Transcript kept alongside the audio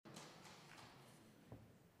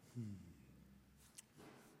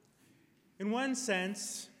In one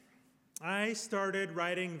sense, I started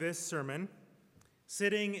writing this sermon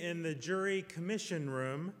sitting in the jury commission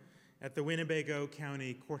room at the Winnebago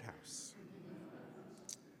County Courthouse.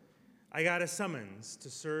 I got a summons to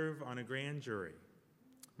serve on a grand jury,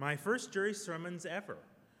 my first jury summons ever.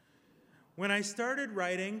 When I started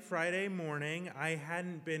writing Friday morning, I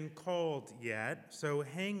hadn't been called yet, so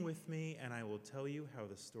hang with me and I will tell you how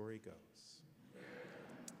the story goes.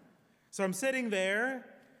 So I'm sitting there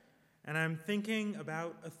and I'm thinking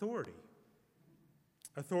about authority.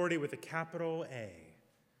 Authority with a capital A.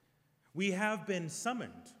 We have been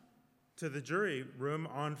summoned to the jury room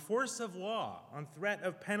on force of law, on threat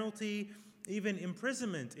of penalty, even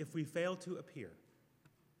imprisonment if we fail to appear,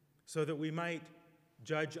 so that we might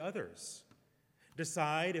judge others,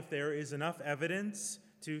 decide if there is enough evidence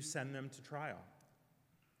to send them to trial.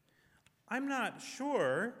 I'm not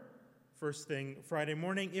sure, first thing Friday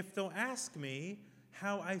morning, if they'll ask me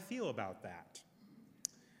how I feel about that.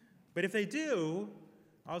 But if they do,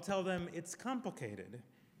 I'll tell them it's complicated.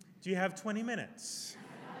 Do you have 20 minutes?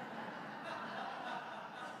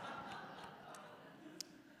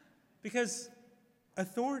 Because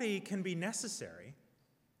authority can be necessary.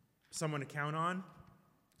 Someone to count on,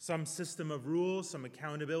 some system of rules, some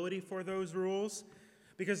accountability for those rules.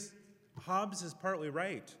 Because Hobbes is partly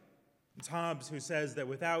right. It's Hobbes who says that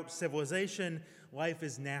without civilization, life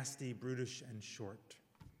is nasty, brutish, and short.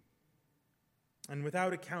 And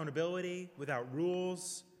without accountability, without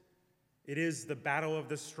rules, it is the battle of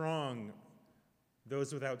the strong,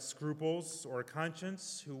 those without scruples or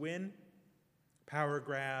conscience who win, power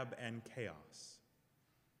grab and chaos.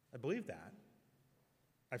 I believe that.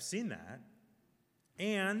 I've seen that.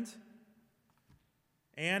 And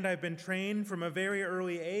I've been trained from a very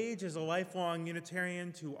early age as a lifelong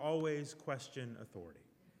Unitarian to always question authority.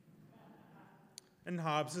 And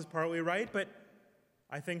Hobbes is partly right, but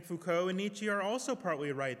I think Foucault and Nietzsche are also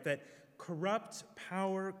partly right, that corrupt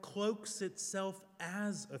power cloaks itself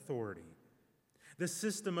as authority. The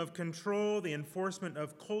system of control, the enforcement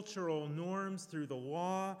of cultural norms through the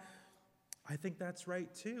law, I think that's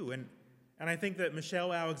right too. And I think that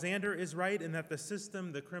Michelle Alexander is right in that the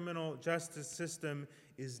system, the criminal justice system,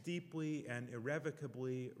 is deeply and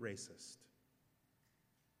irrevocably racist.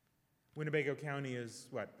 Winnebago County is,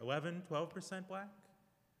 11, 12% black?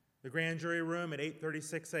 The grand jury room at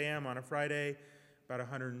 8:36 a.m. on a Friday, about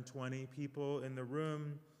 120 people in the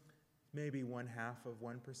room, maybe 1/2 of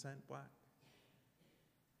 1% black.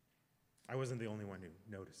 I wasn't the only one who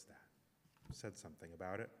noticed that, said something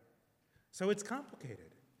about it. So it's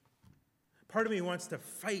complicated. Part of me wants to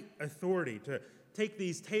fight authority, to take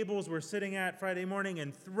these tables we're sitting at Friday morning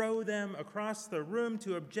and throw them across the room,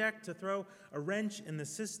 to object, to throw a wrench in the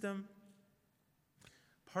system.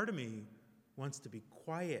 Part of me wants to be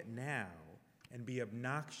quiet now and be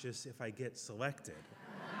obnoxious if I get selected.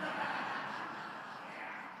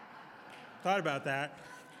 Thought about that.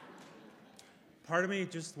 Part of me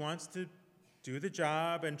just wants to do the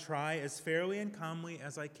job and try as fairly and calmly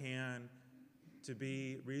as I can to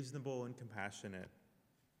be reasonable and compassionate.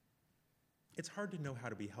 It's hard to know how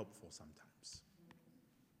to be helpful sometimes.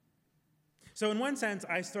 So in one sense,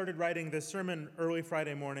 I started writing this sermon early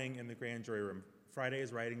Friday morning in the grand jury room. Friday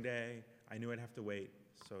is writing day. I knew I'd have to wait,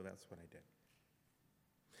 so that's what I did.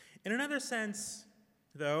 In another sense,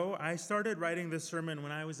 though, I started writing this sermon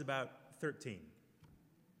when I was about 13,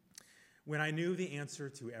 when I knew the answer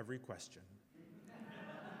to every question.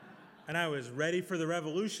 And I was ready for the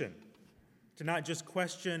revolution, to not just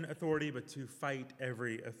question authority, but to fight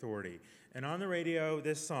every authority. And on the radio,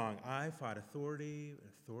 this song, I fought authority, but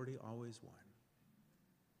authority always won.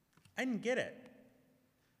 I didn't get it.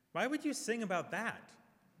 Why would you sing about that?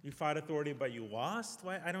 You fought authority, but you lost?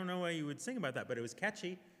 Why? I don't know why you would sing about that, but it was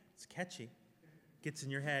catchy. It's catchy. Gets in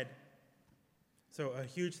your head. So a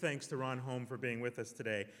huge thanks to Ron Holm for being with us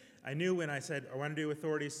today. I knew when I said, I want to do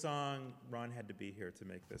Authority's song, Ron had to be here to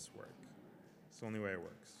make this work. It's the only way it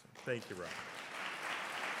works. Thank you, Ron.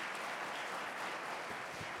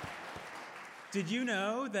 Did you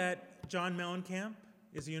know that John Mellencamp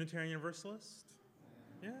is a Unitarian Universalist?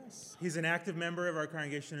 Yes. He's an active member of our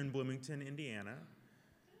congregation in Bloomington, Indiana.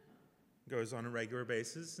 Goes on a regular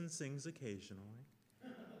basis and sings occasionally.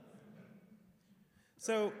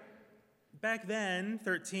 So back then,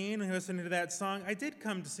 13, when I listened to that song, I did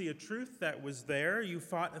come to see a truth that was there. You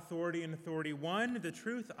fought authority and authority won. The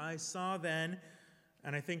truth I saw then,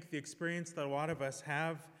 and I think the experience that a lot of us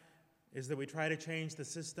have, is that we try to change the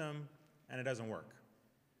system and it doesn't work.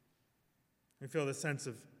 We feel this sense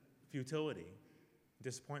of futility,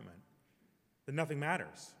 disappointment, that nothing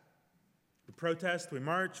matters. We protest, we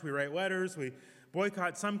march, we write letters, we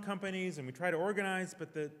boycott some companies, and we try to organize,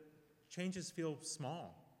 but the changes feel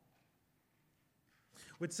small.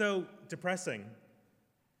 What's so depressing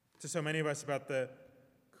to so many of us about the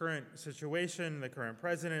current situation, the current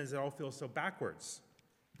president, is it all feels so backwards.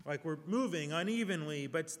 Like we're moving unevenly,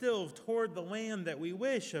 but still toward the land that we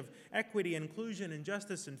wish of equity, inclusion, and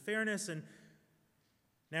justice and fairness. And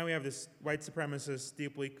now we have this white supremacist,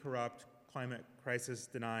 deeply corrupt, climate crisis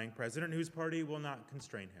denying president whose party will not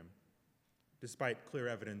constrain him, despite clear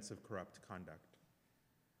evidence of corrupt conduct.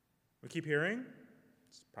 We keep hearing,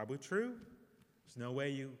 it's probably true, there's no way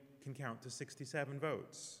you can count to 67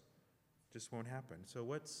 votes. Just won't happen. So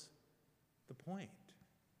what's the point?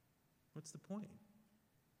 What's the point?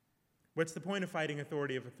 What's the point of fighting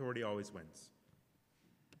authority if authority always wins?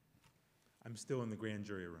 I'm still in the grand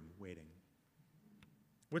jury room waiting.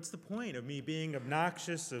 What's the point of me being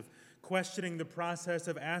obnoxious, of questioning the process,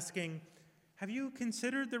 of asking, have you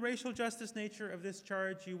considered the racial justice nature of this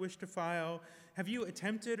charge you wish to file? Have you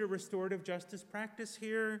attempted a restorative justice practice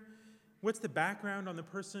here? What's the background on the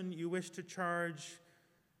person you wish to charge?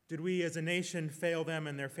 Did we as a nation fail them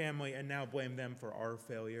and their family and now blame them for our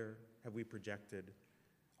failure? Have we projected?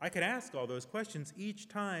 I could ask all those questions each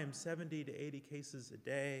time, 70 to 80 cases a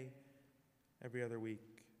day, every other week.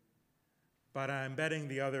 But I'm betting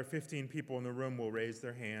the other 15 people in the room will raise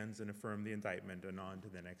their hands and affirm the indictment, and on to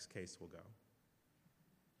the next case we'll go.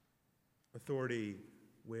 Authority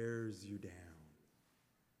wears you down.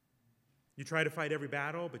 You try to fight every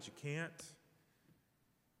battle, but you can't.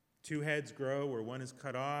 Two heads grow where one is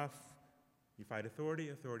cut off. You fight authority,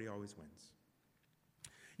 authority always wins.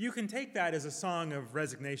 You can take that as a song of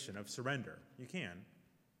resignation, of surrender. You can.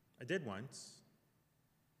 I did once.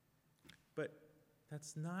 But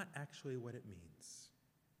that's not actually what it means.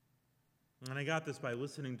 And I got this by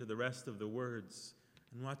listening to the rest of the words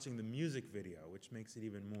and watching the music video, which makes it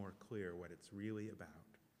even more clear what it's really about.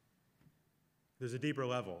 There's a deeper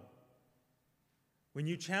level. When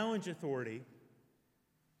you challenge authority,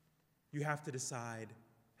 you have to decide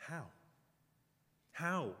how.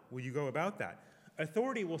 How will you go about that?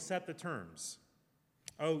 Authority will set the terms.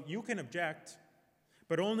 Oh, you can object,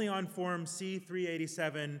 but only on Form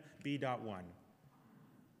C-387B.1.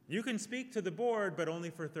 You can speak to the board, but only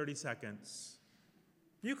for 30 seconds.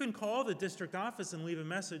 You can call the district office and leave a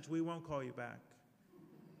message. We won't call you back.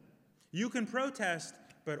 You can protest,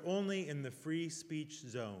 but only in the free speech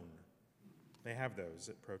zone. They have those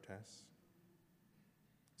at protests.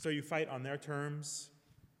 So you fight on their terms,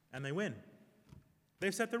 and they win.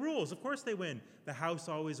 They've set the rules. Of course they win. The House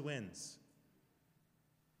always wins.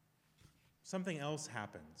 Something else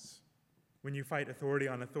happens. When you fight authority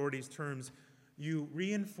on authority's terms, you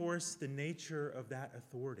reinforce the nature of that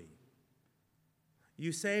authority.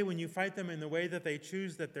 You say when you fight them in the way that they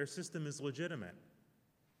choose that their system is legitimate.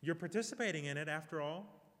 You're participating in it, after all.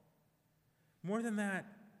 More than that,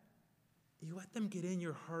 you let them get in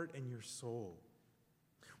your heart and your soul.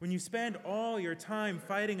 When you spend all your time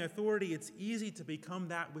fighting authority, it's easy to become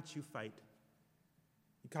that which you fight.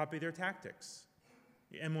 You copy their tactics.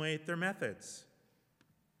 You emulate their methods.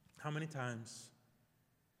 How many times?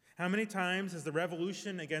 How many times has the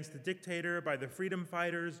revolution against the dictator by the freedom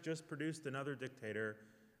fighters just produced another dictator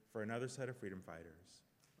for another set of freedom fighters,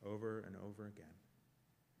 over and over again?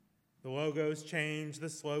 The logos change, the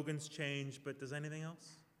slogans change, but does anything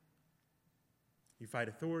else? You fight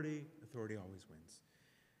authority, authority always wins.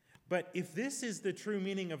 But if this is the true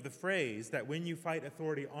meaning of the phrase, that when you fight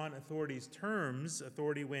authority on authority's terms,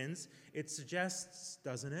 authority wins, it suggests,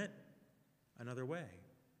 doesn't it, another way.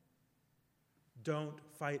 Don't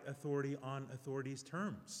fight authority on authority's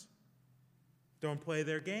terms. Don't play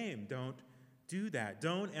their game. Don't do that.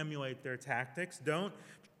 Don't emulate their tactics. Don't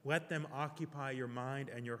let them occupy your mind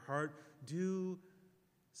and your heart. Do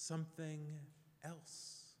something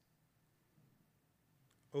else.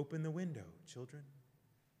 Open the window, children,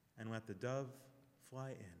 and let the dove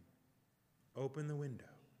fly in. Open the window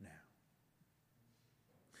now.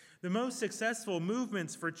 The most successful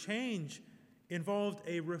movements for change involved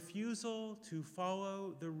a refusal to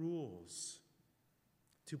follow the rules,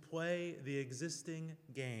 to play the existing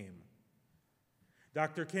game.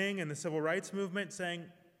 Dr. King and the Civil Rights Movement saying,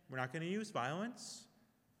 we're not going to use violence.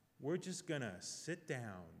 We're just going to sit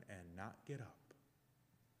down and not get up.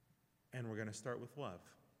 And we're going to start with love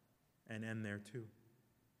and end there too.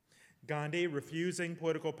 Gandhi refusing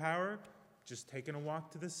political power, just taking a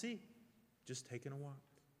walk to the sea. Just taking a walk.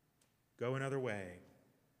 Go another way.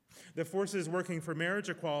 The forces working for marriage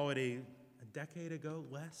equality a decade ago,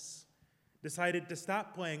 less, decided to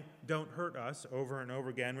stop playing Don't Hurt Us over and over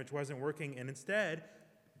again, which wasn't working, and instead,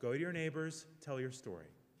 go to your neighbors, tell your story.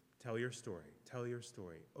 Tell your story. Tell your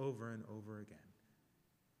story over and over again.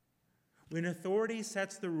 When authority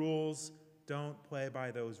sets the rules, don't play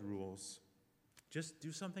by those rules. Just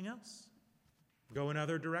do something else. Go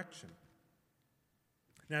another direction.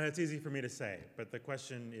 Now, that's easy for me to say, but the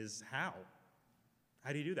question is how?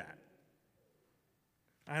 How do you do that?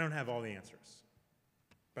 I don't have all the answers,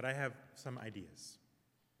 but I have some ideas.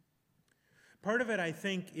 Part of it, I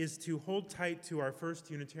think, is to hold tight to our first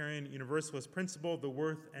Unitarian Universalist principle, the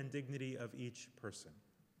worth and dignity of each person.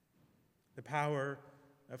 The power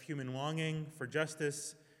of human longing for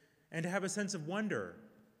justice, and to have a sense of wonder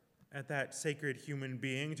at that sacred human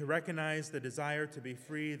being, to recognize the desire to be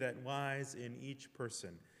free that lies in each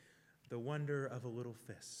person, the wonder of a little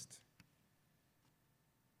fist.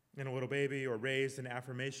 In a little baby, or raised in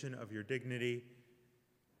affirmation of your dignity,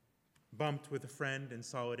 bumped with a friend in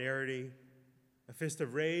solidarity, a fist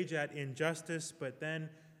of rage at injustice, but then,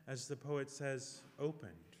 as the poet says,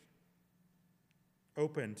 opened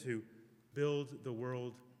to build the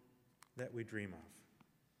world that we dream of.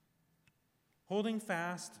 Holding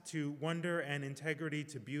fast to wonder and integrity,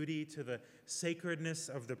 to beauty, to the sacredness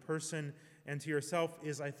of the person and to yourself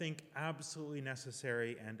is, I think, absolutely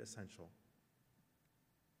necessary and essential.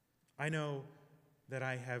 I know that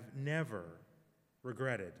I have never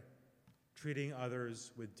regretted treating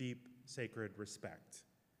others with deep, sacred respect.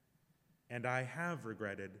 And I have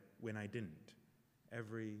regretted when I didn't,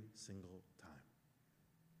 every single time.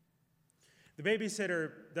 The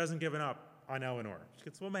babysitter doesn't give up on Eleanor. She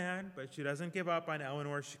gets a little mad, but she doesn't give up on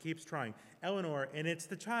Eleanor. She keeps trying. Eleanor, and it's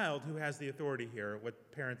the child who has the authority here.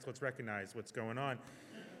 Parents, let's recognize what's going on.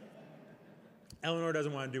 Eleanor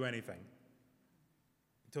doesn't want to do anything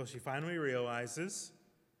until she finally realizes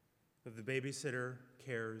that the babysitter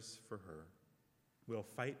cares for her, will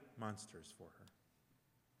fight monsters for her,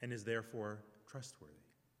 and is therefore trustworthy.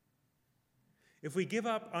 If we give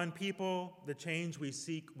up on people, the change we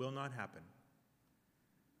seek will not happen.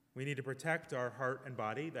 We need to protect our heart and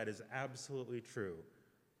body. That is absolutely true.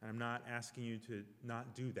 And I'm not asking you to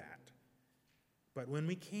not do that. But when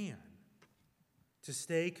we can, to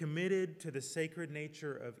stay committed to the sacred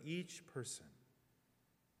nature of each person.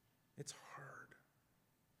 It's hard,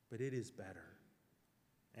 but it is better.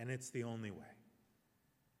 And it's the only way.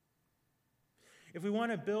 If we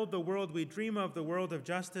want to build the world we dream of, the world of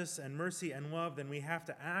justice and mercy and love, then we have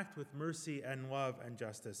to act with mercy and love and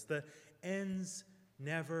justice. The ends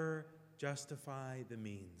never justify the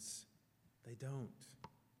means. They don't.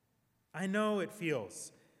 I know it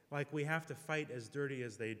feels like we have to fight as dirty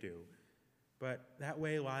as they do, but that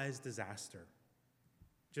way lies disaster.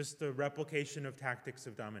 Just the replication of tactics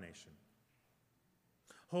of domination.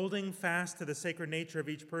 Holding fast to the sacred nature of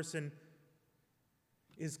each person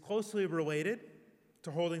is closely related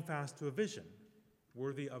to holding fast to a vision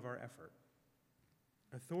worthy of our effort.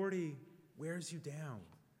 Authority wears you down,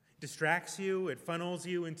 distracts you, it funnels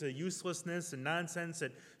you into uselessness and nonsense,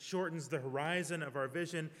 it shortens the horizon of our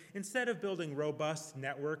vision. Instead of building robust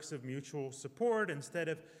networks of mutual support, instead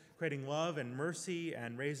of creating love and mercy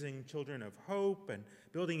and raising children of hope and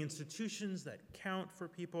building institutions that count for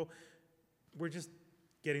people, we're just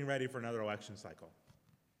getting ready for another election cycle.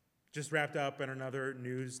 Just wrapped up in another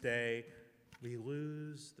news day. We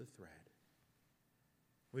lose the thread.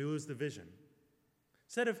 We lose the vision.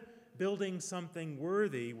 Instead of building something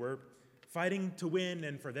worthy, we're fighting to win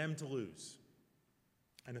and for them to lose.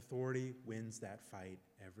 And authority wins that fight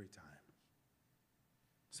every time.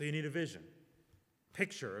 So you need a vision,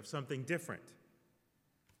 picture of something different.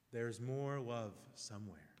 There's more love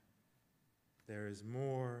somewhere. There is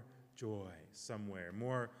more joy somewhere,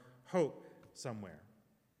 more hope somewhere.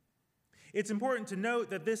 It's important to note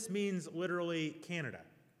that this means literally Canada,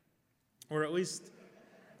 or at least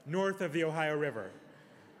north of the Ohio River.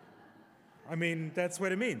 I mean, that's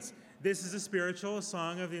what it means. This is a spiritual, a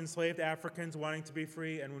song of the enslaved Africans wanting to be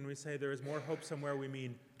free, and when we say there is more hope somewhere, we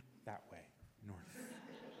mean that way, north.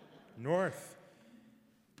 North,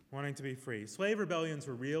 wanting to be free. Slave rebellions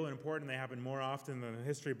were real and important. They happen more often than the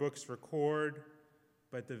history books record,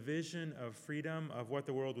 but the vision of freedom, of what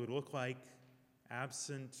the world would look like,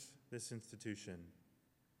 absent this institution,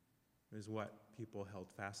 is what people held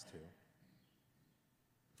fast to.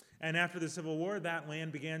 And after the Civil War, that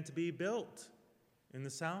land began to be built in the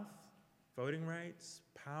South. Voting rights,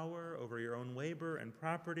 power over your own labor and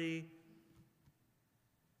property.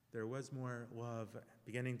 There was more love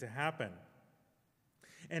beginning to happen.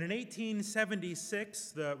 And in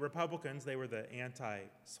 1876, the Republicans, they were the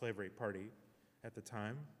anti-slavery party at the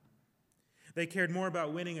time, they cared more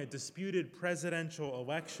about winning a disputed presidential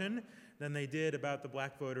election than they did about the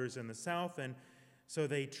black voters in the South, and so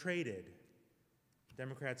they traded.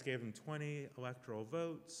 Democrats gave them 20 electoral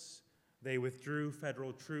votes. They withdrew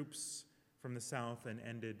federal troops from the South and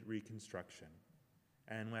ended Reconstruction,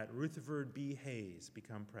 and let Rutherford B. Hayes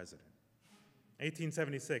become president.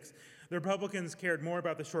 1876. The Republicans cared more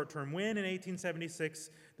about the short-term win in 1876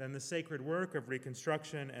 than the sacred work of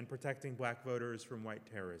Reconstruction and protecting black voters from white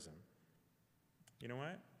terrorism. You know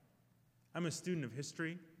what? I'm a student of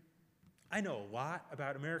history. I know a lot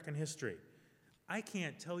about American history. I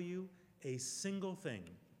can't tell you a single thing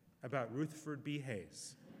about Rutherford B.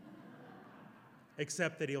 Hayes,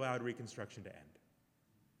 except that he allowed Reconstruction to end.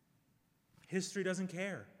 History doesn't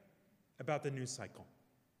care about the news cycle.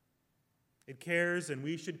 It cares, and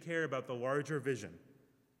we should care about the larger vision,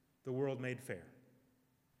 the world made fair.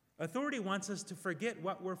 Authority wants us to forget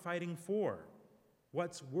what we're fighting for,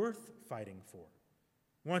 what's worth fighting for.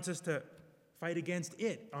 Wants us to fight against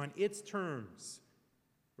it on its terms,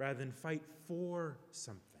 rather than fight for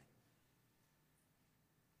something.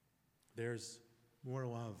 There's more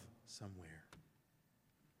love somewhere.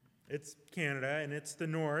 It's Canada and it's the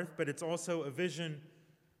North, but it's also a vision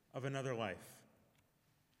of another life,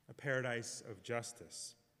 a paradise of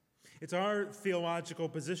justice. It's our theological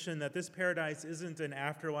position that this paradise isn't an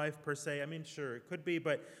afterlife per se. I mean, sure, it could be,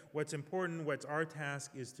 but what's important, what's our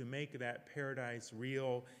task, is to make that paradise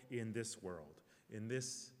real in this world, in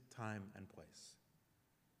this time and place.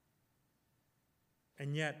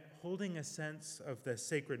 And yet, holding a sense of the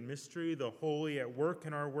sacred mystery, the holy at work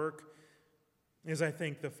in our work, is, I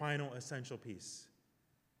think, the final essential piece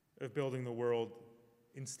of building the world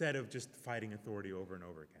instead of just fighting authority over and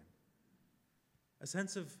over again. A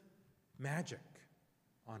sense of magic,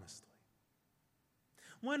 honestly.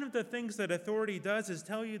 One of the things that authority does is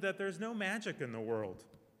tell you that there's no magic in the world.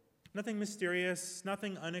 Nothing mysterious,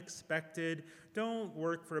 nothing unexpected. Don't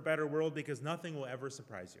work for a better world because nothing will ever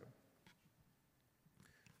surprise you.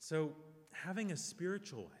 So, having a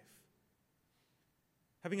spiritual life,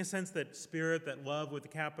 having a sense that spirit, that love with a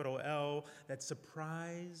capital L, that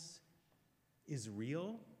surprise is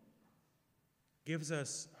real, gives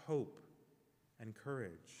us hope and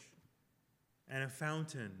courage and a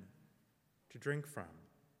fountain to drink from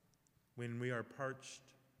when we are parched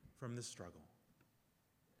from the struggle.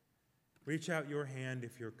 Reach out your hand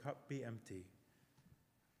if your cup be empty.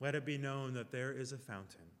 Let it be known that there is a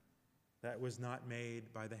fountain that was not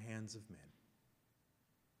made by the hands of men.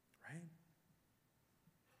 Right?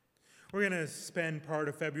 We're going to spend part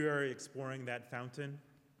of February exploring that fountain,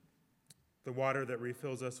 the water that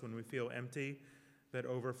refills us when we feel empty, that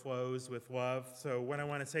overflows with love. So what I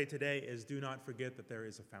want to say today is, do not forget that there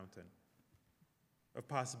is a fountain of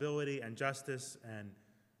possibility and justice, and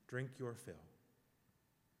drink your fill.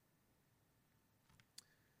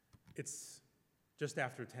 It's just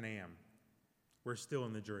after 10 a.m. We're still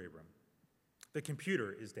in the jury room. The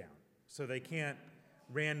computer is down, so they can't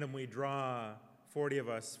randomly draw 40 of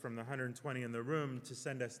us from the 120 in the room to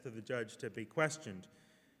send us to the judge to be questioned.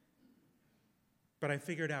 But I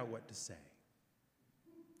figured out what to say.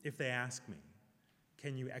 If they ask me,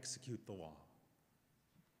 can you execute the law?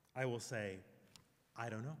 I will say, I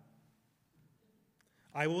don't know.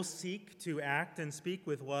 I will seek to act and speak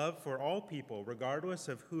with love for all people, regardless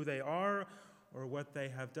of who they are or what they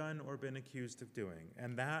have done or been accused of doing.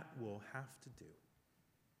 And that will have to do.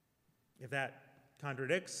 If that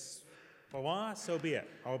contradicts the law, so be it.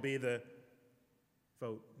 I'll be the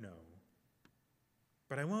vote no.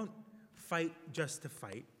 But I won't fight just to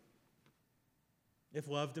fight. If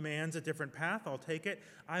love demands a different path, I'll take it.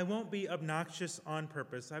 I won't be obnoxious on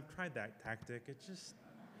purpose. I've tried that tactic. It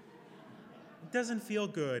doesn't feel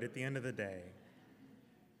good at the end of the day.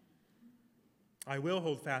 I will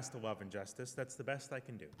hold fast to love and justice. That's the best I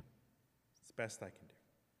can do. It's the best I can do.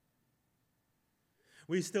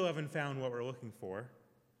 We still haven't found what we're looking for.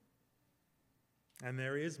 And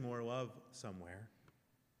there is more love somewhere.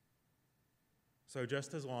 So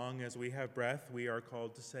just as long as we have breath, we are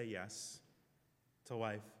called to say yes to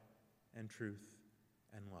life and truth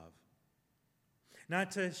and love.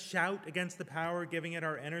 Not to shout against the power, giving it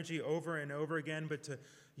our energy over and over again, but to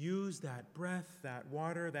use that breath, that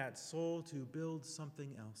water, that soul to build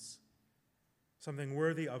something else. Something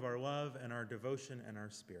worthy of our love and our devotion and our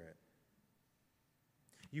spirit.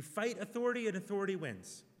 You fight authority and authority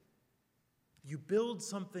wins. You build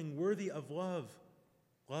something worthy of love.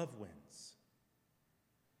 Love wins.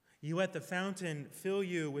 You let the fountain fill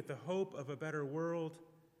you with the hope of a better world,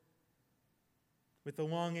 with the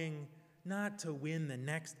longing not to win the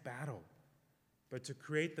next battle, but to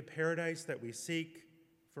create the paradise that we seek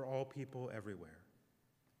for all people everywhere.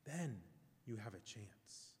 Then you have a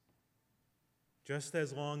chance. Just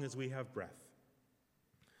as long as we have breath.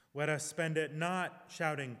 Let us spend it not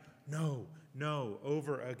shouting, no, no,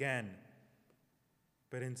 over again,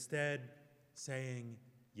 but instead saying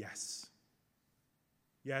yes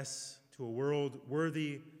Yes, to a world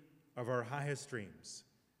worthy of our highest dreams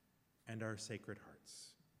and our sacred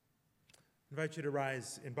hearts. I invite you to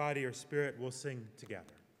rise in body or spirit. We'll sing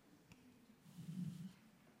together.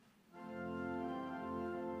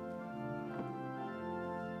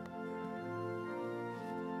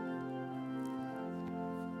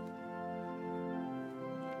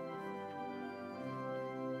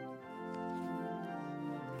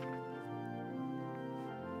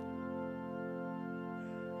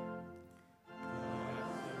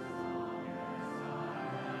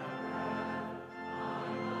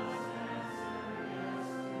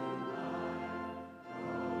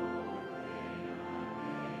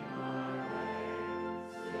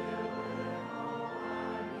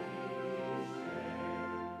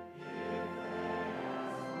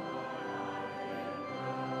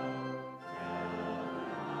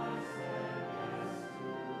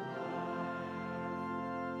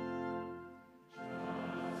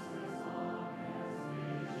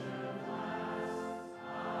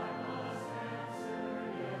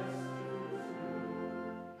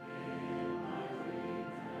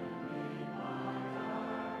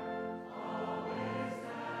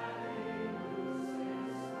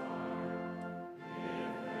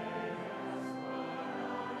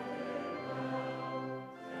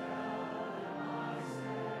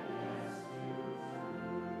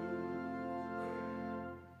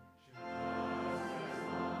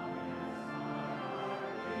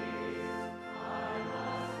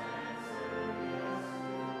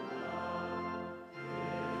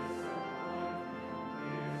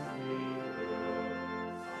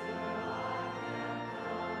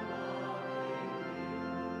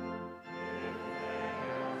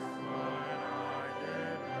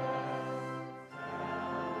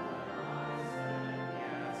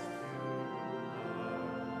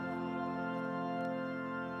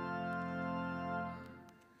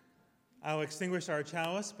 I'll extinguish our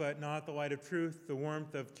chalice, but not the light of truth, the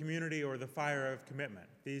warmth of community, or the fire of commitment.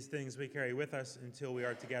 These things we carry with us until we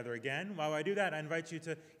are together again. While I do that, I invite you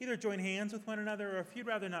to either join hands with one another, or if you'd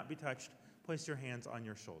rather not be touched, place your hands on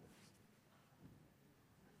your shoulders.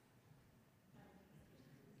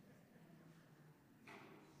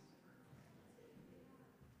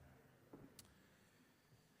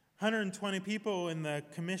 120 people in the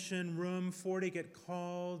commission room, 40 get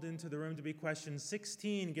called into the room to be questioned,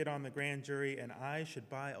 16 get on the grand jury, and I should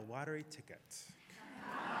buy a lottery ticket.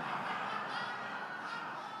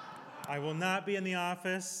 I will not be in the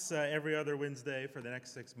office every other Wednesday for the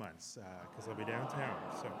next 6 months because I'll be downtown.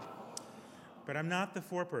 But I'm not the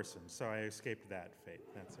foreperson, so I escaped that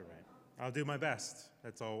fate. That's all right. I'll do my best.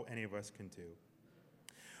 That's all any of us can do.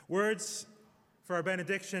 Words for our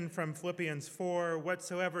benediction from Philippians 4,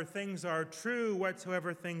 whatsoever things are true,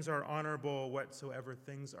 whatsoever things are honorable, whatsoever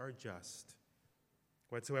things are just,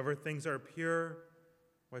 whatsoever things are pure,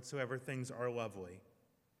 whatsoever things are lovely,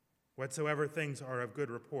 whatsoever things are of good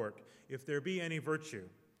report, if there be any virtue,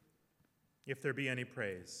 if there be any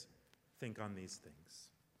praise, think on these things.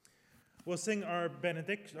 We'll sing our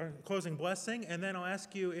benediction, our closing blessing, and then I'll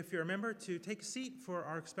ask you, if you're a member, to take a seat for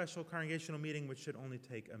our special congregational meeting, which should only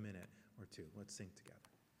take a minute or two. Let's sing together.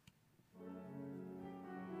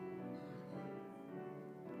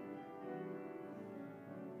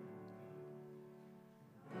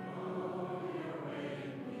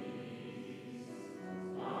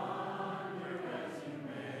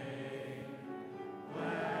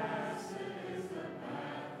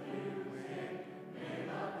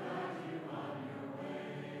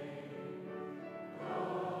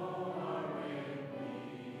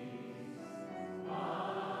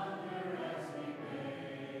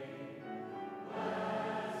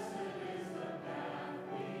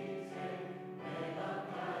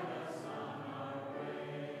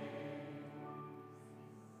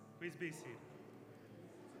 Please be seated.